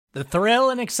The thrill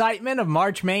and excitement of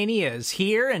March Mania is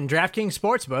here, and DraftKings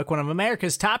Sportsbook, one of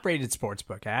America's top-rated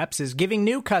sportsbook apps, is giving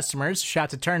new customers a shot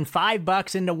to turn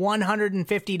 $5 into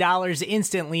 $150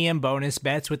 instantly in bonus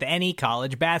bets with any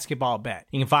college basketball bet.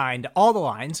 You can find all the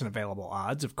lines and available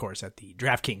odds, of course, at the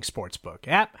DraftKings Sportsbook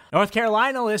app. North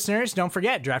Carolina listeners, don't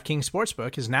forget, DraftKings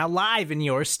Sportsbook is now live in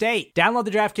your state. Download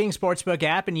the DraftKings Sportsbook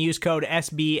app and use code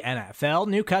SBNFL.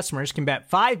 New customers can bet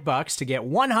 $5 to get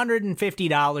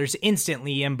 $150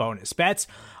 instantly in bonus bets,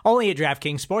 only at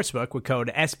DraftKings Sportsbook with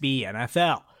code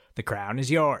SBNFL. The crown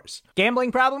is yours.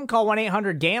 Gambling problem? Call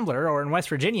 1-800-GAMBLER, or in West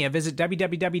Virginia, visit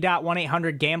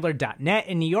www.1800gambler.net.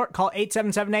 In New York, call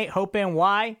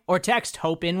 877-8-HOPE-NY or text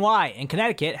HOPE-NY. In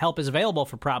Connecticut, help is available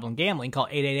for problem gambling. Call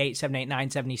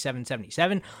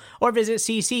 888-789-7777 or visit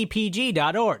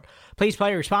ccpg.org. Please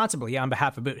play responsibly on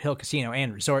behalf of Boot Hill Casino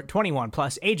and Resort. 21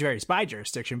 plus, age varies by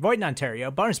jurisdiction. Void in Ontario.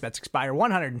 Bonus bets expire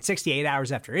 168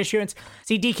 hours after issuance.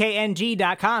 See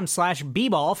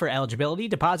dkng.com/bball for eligibility,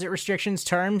 deposit restrictions,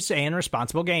 terms, and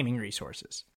responsible gaming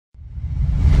resources.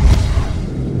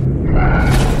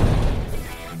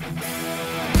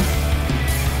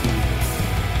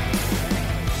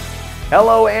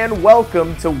 Hello and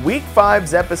welcome to Week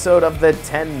 5's episode of the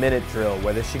 10-Minute Drill,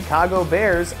 where the Chicago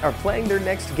Bears are playing their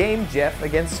next game, Jeff,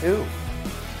 against who?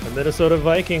 The Minnesota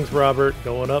Vikings, Robert,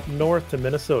 going up north to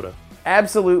Minnesota.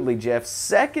 Absolutely, Jeff.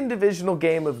 Second divisional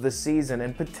game of the season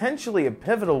and potentially a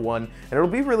pivotal one, and it'll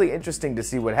be really interesting to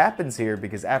see what happens here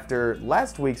because after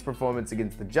last week's performance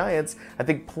against the Giants, I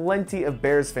think plenty of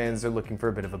Bears fans are looking for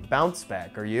a bit of a bounce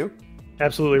back. Are you?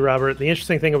 Absolutely, Robert. The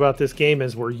interesting thing about this game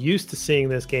is we're used to seeing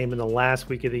this game in the last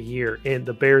week of the year, and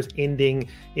the Bears ending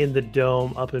in the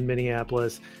Dome up in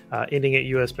Minneapolis, ending at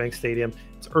US Bank Stadium.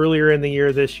 It's earlier in the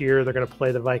year this year. They're going to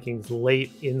play the Vikings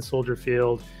late in Soldier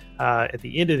Field at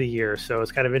the end of the year, so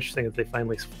it's kind of interesting that they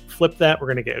finally flipped that. We're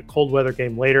going to get a cold weather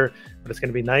game later, but it's going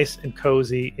to be nice and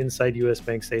cozy inside US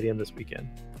Bank Stadium this weekend.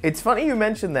 It's funny you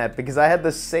mentioned that because I had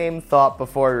the same thought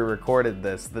before we recorded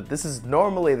this, that this is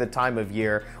normally the time of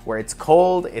year where it's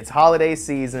cold, it's holiday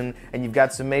season, and you've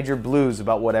got some major blues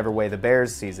about whatever way the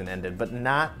Bears season ended, but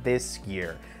not this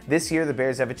year. This year, the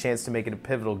Bears have a chance to make it a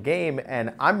pivotal game,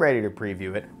 and I'm ready to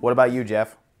preview it. What about you,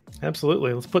 Jeff?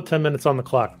 Absolutely. Let's put 10 minutes on the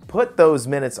clock. Put those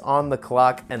minutes on the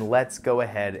clock and let's go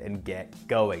ahead and get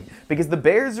going. Because the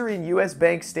Bears are in US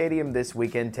Bank Stadium this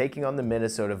weekend taking on the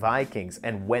Minnesota Vikings.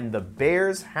 And when the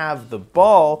Bears have the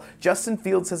ball, Justin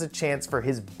Fields has a chance for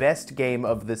his best game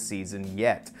of the season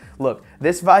yet. Look,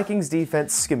 this Vikings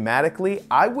defense schematically,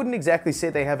 I wouldn't exactly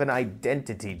say they have an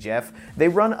identity, Jeff. They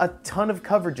run a ton of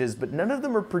coverages, but none of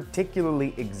them are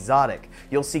particularly exotic.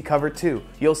 You'll see cover 2,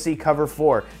 you'll see cover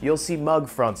 4, you'll see mug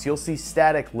fronts, you'll see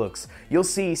static looks, you'll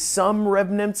see some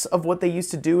remnants of what they used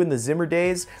to do in the Zimmer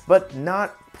days, but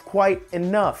not quite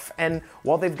enough. And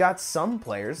while they've got some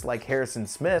players like Harrison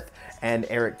Smith and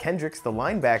Eric Kendricks, the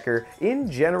linebacker, in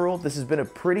general, this has been a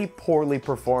pretty poorly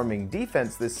performing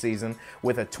defense this season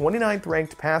with a 29th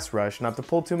ranked pass rush, not to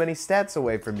pull too many stats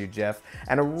away from you, Jeff,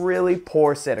 and a really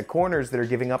poor set of corners that are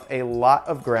giving up a lot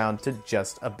of ground to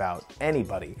just about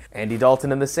anybody. Andy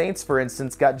Dalton and the Saints, for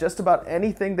instance, got just about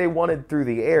anything they wanted through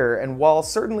the air, and while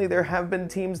certainly there have been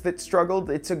teams that struggled,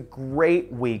 it's a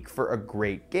great week for a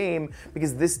great game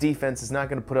because this defense is not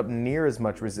going to put up near as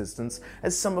much resistance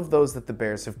as some of those that the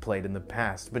Bears have played in the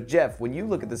past. But Jeff, when you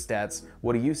look at the stats,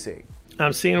 what do you see?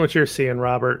 I'm seeing what you're seeing,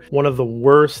 Robert. One of the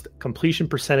worst completion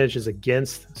percentages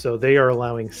against. So they are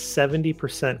allowing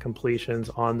 70% completions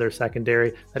on their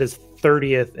secondary. That is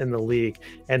 30th in the league.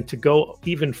 And to go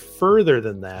even further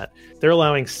than that, they're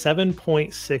allowing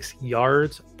 7.6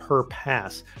 yards per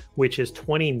pass, which is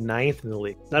 29th in the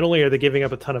league. Not only are they giving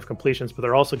up a ton of completions, but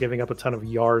they're also giving up a ton of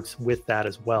yards with that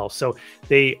as well. So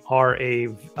they are a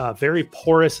very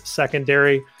porous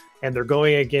secondary, and they're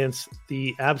going against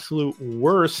the absolute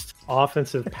worst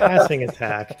offensive passing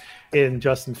attack in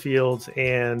Justin Fields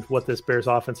and what this Bears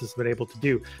offense has been able to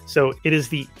do. So it is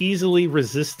the easily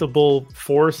resistible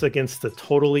force against the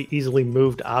totally easily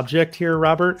moved object here,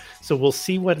 Robert. So we'll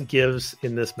see what gives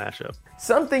in this matchup.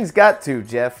 Something's got to,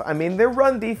 Jeff. I mean, their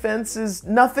run defense is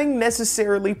nothing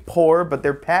necessarily poor, but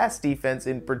their pass defense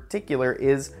in particular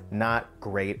is not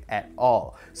great at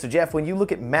all. So, Jeff, when you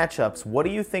look at matchups, what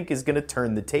do you think is going to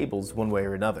turn the tables one way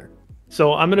or another?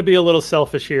 So I'm going to be a little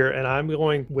selfish here, and I'm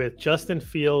going with Justin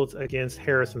Fields against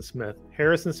Harrison Smith.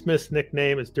 Harrison Smith's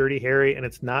nickname is Dirty Harry, and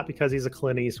it's not because he's a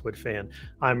Clint Eastwood fan.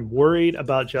 I'm worried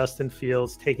about Justin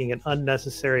Fields taking an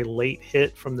unnecessary late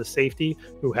hit from the safety,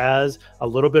 who has a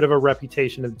little bit of a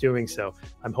reputation of doing so.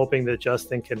 I'm hoping that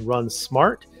Justin can run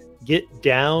smart get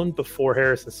down before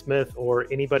Harrison Smith or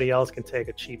anybody else can take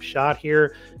a cheap shot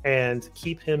here and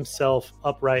keep himself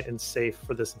upright and safe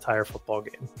for this entire football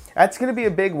game. That's going to be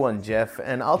a big one, Jeff,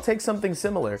 and I'll take something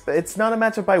similar. It's not a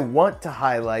matchup I want to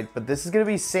highlight, but this is going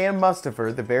to be Sam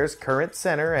Mustipher, the Bears' current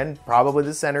center and probably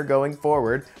the center going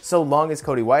forward, so long as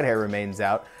Cody Whitehair remains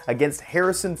out, against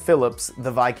Harrison Phillips,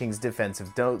 the Vikings'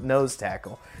 defensive nose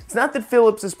tackle. It's not that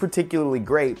Phillips is particularly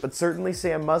great, but certainly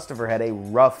Sam Mustipher had a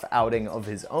rough outing of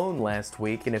his own last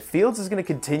week, and if Fields is going to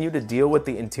continue to deal with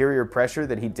the interior pressure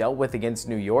that he dealt with against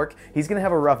New York, he's going to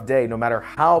have a rough day no matter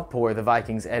how poor the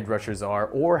Vikings' edge rushers are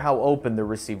or how open the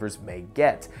receivers may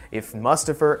get. If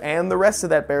Mustipher and the rest of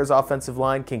that Bears offensive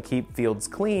line can keep Fields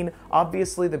clean,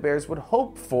 obviously the Bears would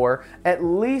hope for at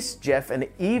least, Jeff, an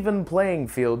even playing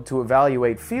field to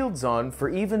evaluate Fields on for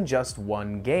even just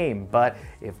one game. But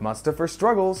if Mustipher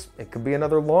struggles, it could be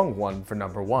another long one for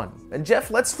number one. And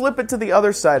Jeff, let's flip it to the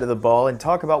other side of the ball and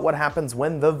talk about what happens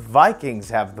when the Vikings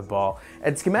have the ball.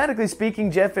 And schematically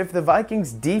speaking, Jeff, if the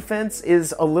Vikings defense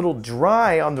is a little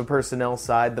dry on the personnel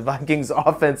side, the Vikings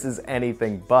offense is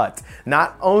anything but.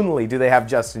 Not only do they have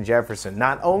Justin Jefferson,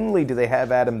 not only do they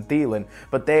have Adam Thielen,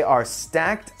 but they are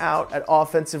stacked out at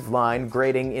offensive line,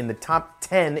 grading in the top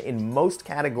 10 in most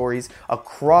categories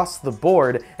across the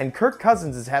board, and Kirk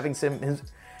Cousins is having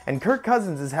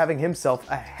himself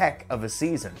a heck of a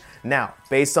season. Now,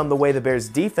 based on the way the Bears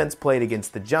defense played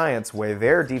against the Giants, where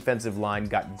their defensive line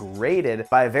got graded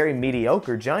by a very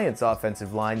mediocre Giants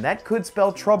offensive line, that could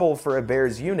spell trouble for a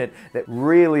Bears unit that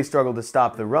really struggled to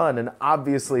stop the run, and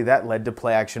obviously that led to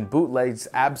play-action bootlegs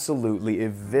absolutely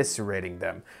eviscerating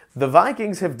them. The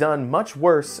Vikings have done much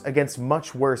worse against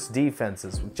much worse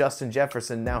defenses, with Justin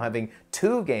Jefferson now having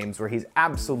 2 games where he's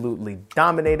absolutely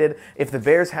dominated. If the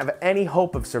Bears have any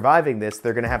hope of surviving this,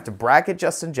 they're going to have to bracket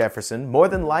Justin Jefferson, more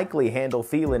than likely handle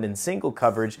Thielen in single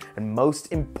coverage, and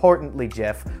most importantly,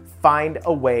 Jeff, find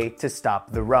a way to stop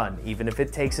the run, even if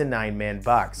it takes a 9-man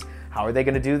box. How are they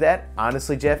going to do that?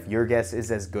 Honestly, Jeff, your guess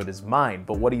is as good as mine,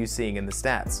 but what are you seeing in the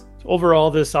stats? Overall,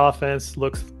 this offense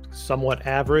looks somewhat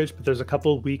average, but there's a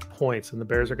couple of weak points, and the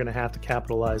Bears are going to have to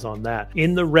capitalize on that.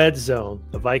 In the red zone,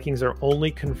 the Vikings are only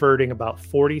converting about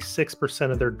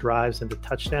 46% of their drives into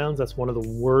touchdowns. That's one of the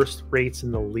worst rates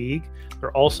in the league.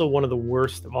 They're also one of the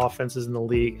worst offenses in the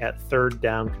league at third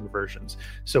down conversions.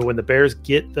 So when the Bears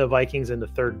get the Vikings into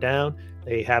third down,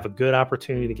 they have a good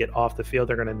opportunity to get off the field.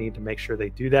 They're going to need to make sure they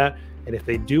do that. And if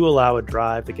they do allow a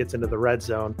drive that gets into the red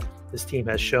zone, this team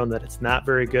has shown that it's not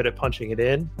very good at punching it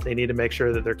in. They need to make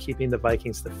sure that they're keeping the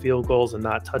Vikings to field goals and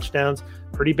not touchdowns.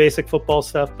 Pretty basic football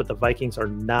stuff, but the Vikings are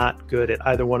not good at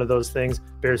either one of those things.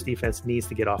 Bears defense needs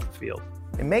to get off the field.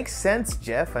 It makes sense,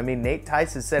 Jeff. I mean, Nate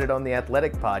Tice has said it on the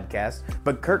Athletic podcast,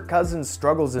 but Kirk Cousins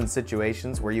struggles in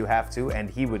situations where you have to, and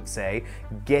he would say,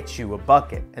 get you a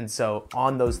bucket. And so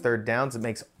on those third downs, it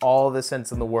makes all the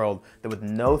sense in the world that with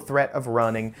no threat of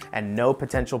running and no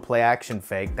potential play action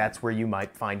fake, that's where you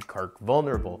might find Kirk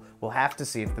vulnerable. We'll have to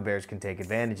see if the Bears can take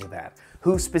advantage of that.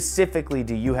 Who specifically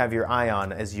do you have your eye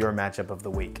on as your matchup of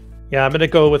the week? Yeah, I'm going to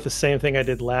go with the same thing I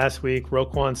did last week.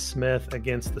 Roquan Smith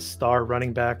against the star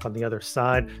running back on the other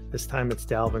side. This time it's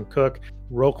Dalvin Cook.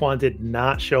 Roquan did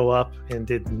not show up and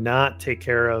did not take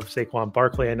care of Saquon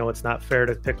Barkley. I know it's not fair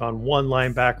to pick on one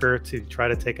linebacker to try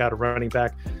to take out a running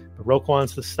back, but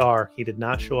Roquan's the star. He did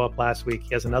not show up last week.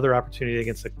 He has another opportunity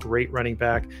against a great running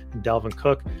back in Dalvin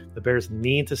Cook. The Bears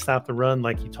need to stop the run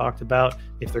like you talked about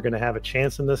if they're going to have a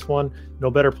chance in this one. No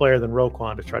better player than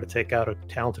Roquan to try to take out a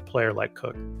talented player like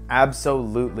Cook.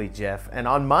 Absolutely, Jeff. And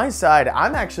on my side,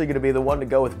 I'm actually going to be the one to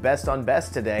go with best on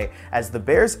best today. As the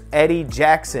Bears' Eddie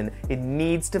Jackson, it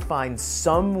needs to find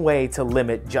some way to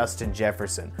limit Justin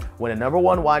Jefferson. When a number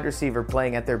one wide receiver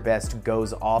playing at their best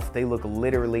goes off, they look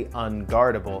literally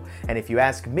unguardable. And if you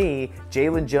ask me,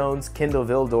 Jalen Jones, Kindle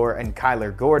Vildor, and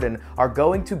Kyler Gordon are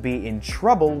going to be in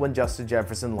trouble when Justin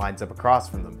Jefferson lines up across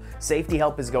from them. Safety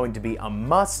help is going to be a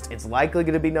must. It's likely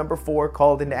going to be number 4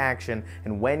 called into action,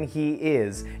 and when he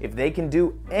is, if they can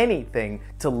do anything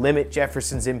to limit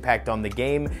Jefferson's impact on the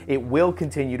game, it will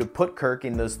continue to put Kirk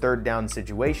in those third down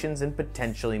situations and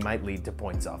potentially might lead to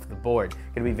points off the board.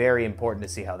 Going to be very important to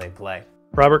see how they play.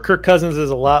 Robert, Kirk Cousins is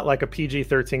a lot like a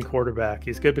PG-13 quarterback.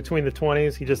 He's good between the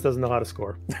 20s. He just doesn't know how to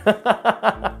score.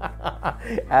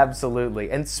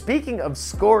 Absolutely. And speaking of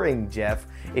scoring, Jeff,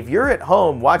 if you're at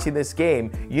home watching this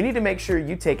game, you need to make sure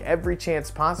you take every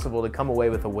chance possible to come away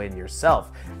with a win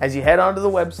yourself. As you head onto the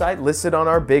website listed on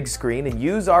our big screen and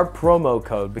use our promo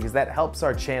code because that helps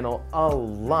our channel a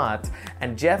lot.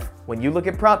 And Jeff, when you look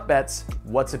at prop bets,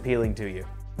 what's appealing to you?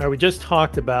 Now, we just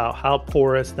talked about how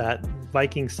porous that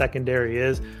Vikings secondary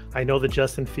is. I know that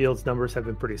Justin Fields' numbers have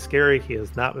been pretty scary. He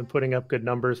has not been putting up good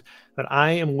numbers, but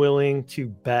I am willing to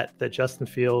bet that Justin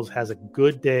Fields has a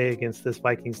good day against this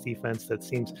Vikings defense that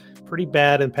seems pretty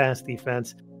bad in pass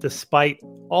defense, despite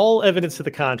all evidence to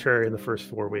the contrary in the first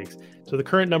 4 weeks. So the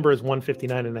current number is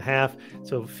 159.5.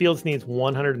 So Fields needs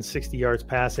 160 yards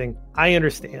passing. I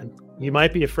understand. You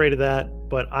might be afraid of that,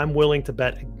 but I'm willing to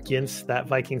bet against that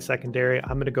Viking secondary.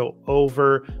 I'm going to go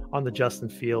over on the Justin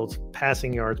Fields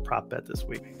passing yards prop bet this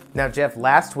week. Now, Jeff,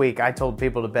 last week I told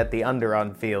people to bet the under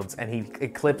on Fields, and he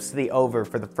eclipsed the over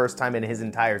for the first time in his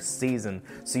entire season.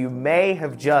 So you may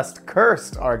have just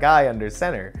cursed our guy under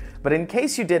center. But in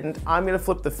case you didn't, I'm going to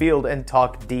flip the field and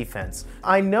talk defense.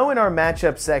 I know in our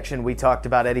matchup section we talked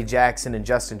about Eddie Jackson and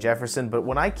Justin Jefferson, but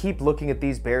when I keep looking at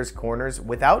these Bears corners,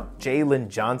 without Jalen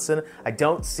Johnson, I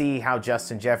don't see how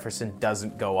Justin Jefferson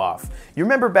doesn't go off. You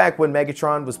remember back when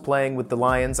Megatron was playing with the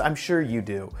Lions? I'm sure you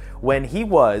do. When he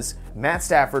was, Matt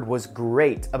Stafford was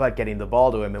great about getting the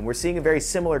ball to him, and we're seeing a very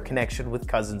similar connection with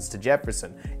Cousins to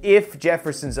Jefferson. If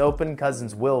Jefferson's open,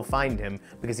 Cousins will find him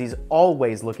because he's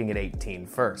always looking at 18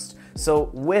 first. So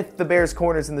with the Bears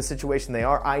corners in the situation they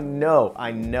are, I know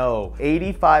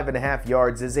 85.5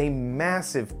 yards is a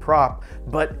massive prop,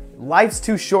 but life's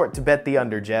too short to bet the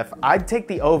under, Jeff. I'd take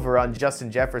the over on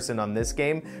Justin Jefferson on this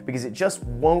game because it just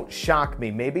won't shock me.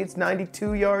 Maybe it's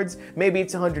 92 yards, maybe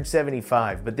it's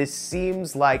 175, but this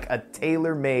seems like a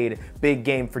tailor-made big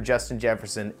game for Justin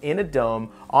Jefferson in a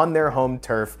dome on their home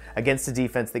turf against a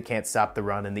defense that can't stop the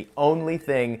run. And the only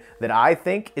thing that I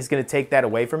think is going to take that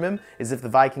away from him is if the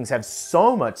Vikings have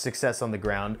so much success on the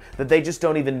ground that they just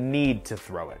don't even need to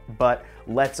throw it. But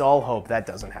let's all hope that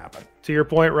doesn't happen. To your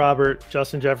point, Robert,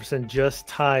 Justin Jefferson just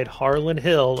tied Harlan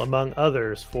Hill, among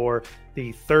others, for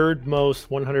the third most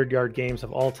 100-yard games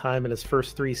of all time in his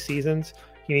first 3 seasons.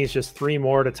 He needs just 3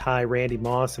 more to tie Randy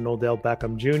Moss and Odell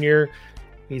Beckham Jr.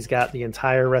 He's got the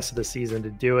entire rest of the season to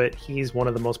do it. He's one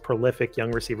of the most prolific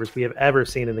young receivers we have ever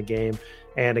seen in the game.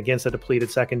 And against a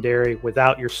depleted secondary,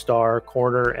 without your star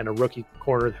corner and a rookie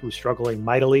corner who's struggling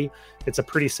mightily, it's a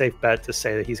pretty safe bet to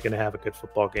say that he's going to have a good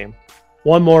football game.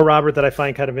 One more, Robert, that I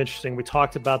find kind of interesting. We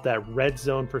talked about that red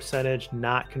zone percentage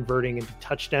not converting into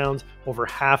touchdowns. Over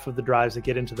half of the drives that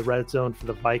get into the red zone for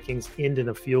the Vikings end in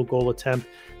a field goal attempt.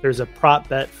 There's a prop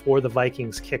bet for the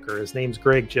Vikings kicker. His name's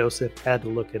Greg Joseph. Had to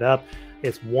look it up.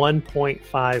 It's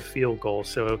 1.5 field goals.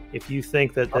 So if you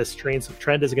think that this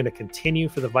trend is going to continue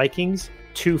for the Vikings,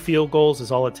 2 field goals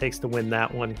is all it takes to win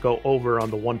that one. Go over on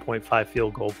the 1.5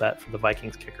 field goal bet for the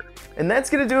Vikings kicker. And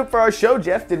that's going to do it for our show,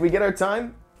 Jeff. Did we get our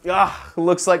time?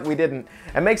 Looks like we didn't.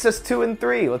 It makes us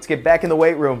 2-3. Let's get back in the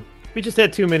weight room. We just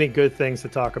had too many good things to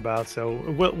talk about, so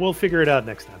we'll figure it out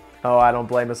next time. Oh, I don't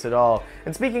blame us at all.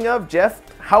 And speaking of, Jeff,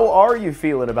 how are you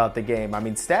feeling about the game? I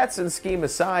mean, stats and scheme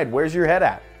aside, where's your head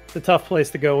at? It's a tough place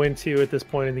to go into at this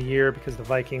point in the year because the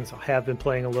Vikings have been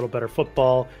playing a little better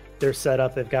football. They're set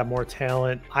up. They've got more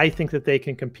talent. I think that they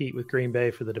can compete with Green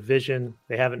Bay for the division.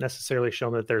 They haven't necessarily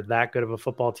shown that they're that good of a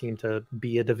football team to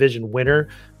be a division winner,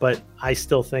 but I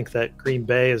still think that Green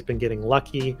Bay has been getting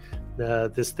lucky.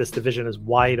 This division is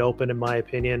wide open, in my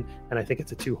opinion, and I think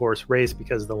it's a 2-horse race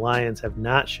because the Lions have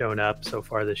not shown up so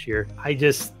far this year.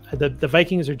 The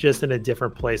Vikings are just in a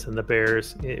different place than the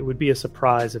Bears. It would be a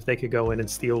surprise if they could go in and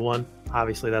steal one.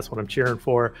 Obviously, that's what I'm cheering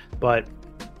for, but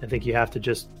I think you have to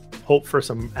just hope for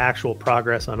some actual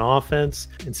progress on offense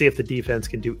and see if the defense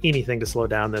can do anything to slow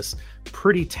down this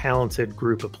pretty talented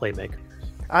group of playmakers.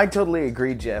 I totally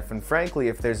agree, Jeff, and frankly,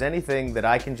 if there's anything that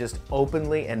I can just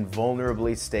openly and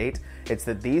vulnerably state, it's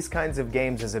that these kinds of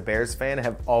games as a Bears fan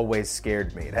have always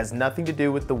scared me. It has nothing to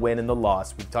do with the win and the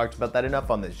loss. We've talked about that enough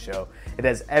on this show. It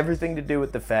has everything to do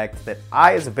with the fact that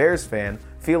I, as a Bears fan,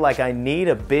 feel like I need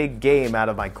a big game out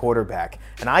of my quarterback,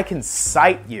 and I can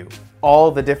cite you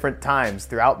all the different times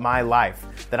throughout my life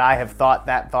that I have thought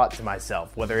that thought to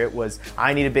myself, whether it was,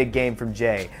 I need a big game from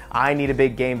Jay, I need a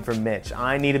big game from Mitch,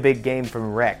 I need a big game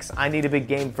from Rex, I need a big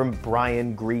game from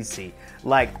Brian Greasy.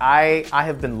 Like, I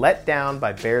have been let down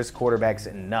by Bears quarterbacks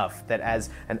enough that as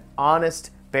an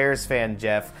honest Bears fan,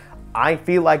 Jeff, I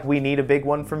feel like we need a big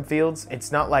one from Fields.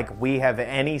 It's not like we have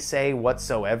any say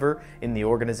whatsoever in the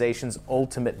organization's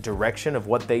ultimate direction of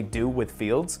what they do with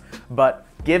Fields, but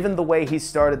given the way he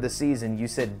started the season, you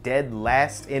said dead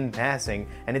last in passing,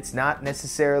 and it's not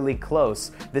necessarily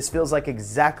close. This feels like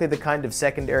exactly the kind of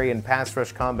secondary and pass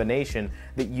rush combination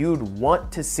that you'd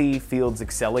want to see Fields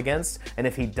excel against, and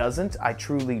if he doesn't, I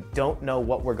truly don't know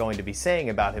what we're going to be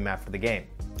saying about him after the game.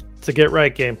 It's a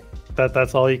get-right game.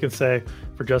 That's all you can say.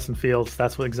 for Justin Fields.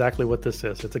 That's exactly what this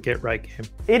is. It's a get-right game.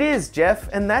 It is, Jeff,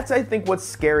 and that's, I think, what's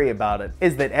scary about it,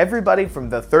 is that everybody from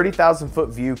the 30,000-foot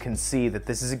view can see that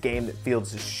this is a game that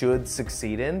Fields should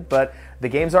succeed in, but the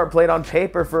games aren't played on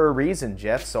paper for a reason,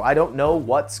 Jeff, so I don't know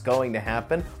what's going to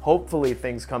happen. Hopefully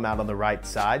things come out on the right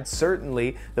side.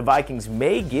 Certainly, the Vikings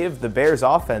may give the Bears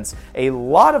offense a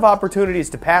lot of opportunities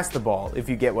to pass the ball, if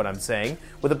you get what I'm saying,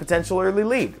 with a potential early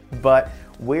lead. But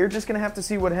we're just going to have to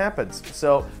see what happens.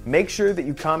 So make sure that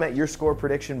you comment your score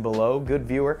prediction below, good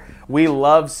viewer. We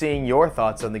love seeing your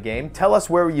thoughts on the game. Tell us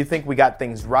where you think we got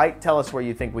things right. Tell us where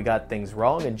you think we got things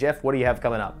wrong. And Jeff, what do you have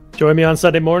coming up? Join me on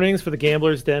Sunday mornings for the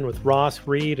Gambler's Den with Ross,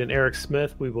 Reed, and Eric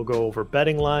Smith. We will go over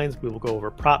betting lines. We will go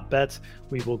over prop bets.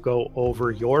 We will go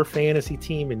over your fantasy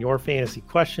team and your fantasy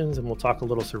questions. And we'll talk a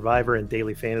little Survivor and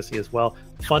daily fantasy as well.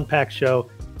 Fun packed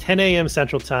show, 10 a.m.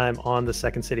 Central Time on the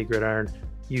Second City Gridiron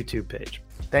YouTube page.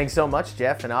 Thanks so much,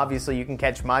 Jeff. And obviously you can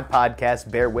catch my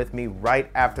podcast, Bear With Me, right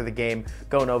after the game,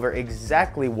 going over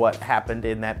exactly what happened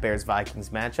in that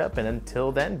Bears-Vikings matchup. And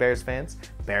until then, Bears fans,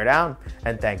 bear down.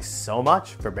 And thanks so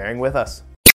much for bearing with us.